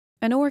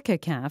An orca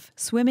calf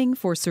swimming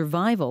for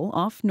survival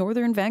off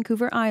Northern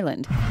Vancouver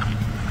Island.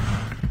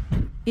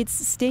 It's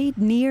stayed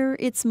near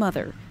its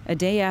mother a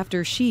day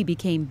after she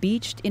became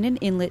beached in an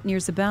inlet near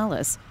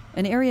Zeballos,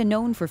 an area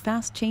known for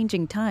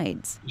fast-changing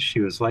tides. She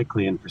was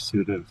likely in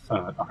pursuit of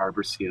a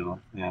harbor seal,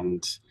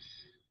 and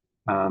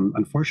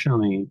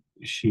unfortunately,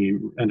 she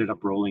ended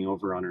up rolling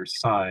over on her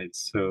side.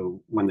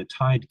 So when the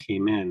tide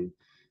came in,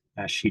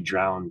 she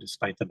drowned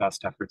despite the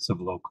best efforts of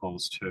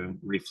locals to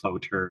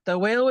refloat her. The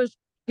whale was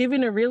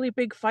giving a really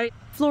big fight.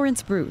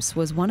 Florence Bruce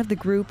was one of the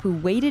group who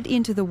waded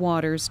into the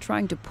waters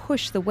trying to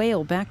push the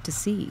whale back to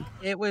sea.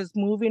 It was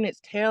moving its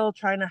tail,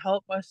 trying to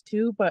help us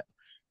too, but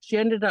she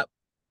ended up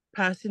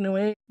passing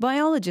away.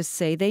 Biologists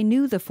say they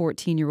knew the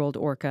 14-year-old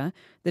orca.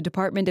 The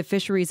Department of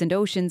Fisheries and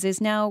Oceans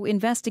is now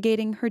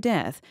investigating her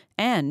death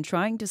and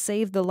trying to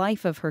save the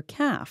life of her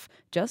calf,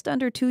 just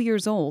under 2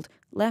 years old,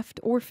 left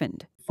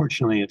orphaned.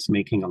 Fortunately, it's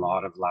making a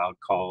lot of loud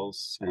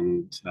calls,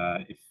 and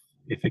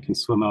if it can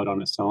swim out on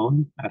its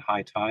own at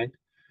high tide,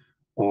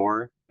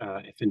 or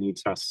if it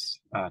needs us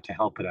to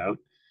help it out,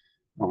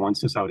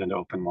 once it's out into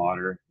open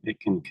water, it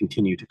can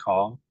continue to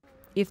call.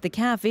 If the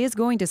calf is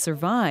going to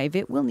survive,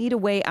 it will need a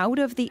way out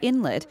of the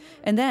inlet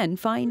and then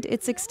find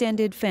its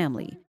extended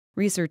family.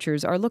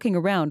 Researchers are looking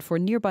around for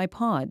nearby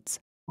pods.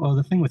 Well,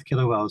 the thing with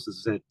killer whales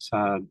is that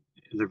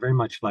they're very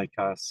much like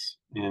us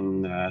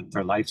in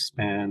their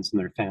lifespans and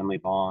their family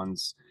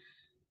bonds.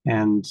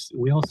 And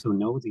we also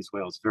know these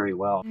whales very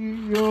well.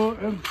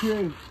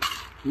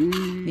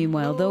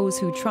 Meanwhile, those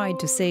who tried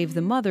to save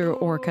the mother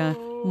orca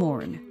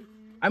mourn.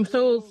 I'm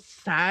so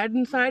sad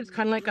inside. It's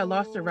kind of like I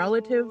lost a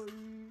relative,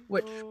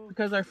 which,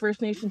 because our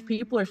First Nations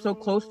people are so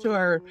close to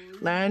our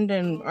land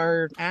and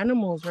our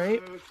animals,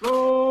 right?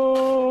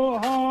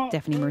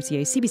 Stephanie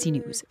Mercier, CBC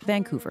News,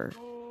 Vancouver.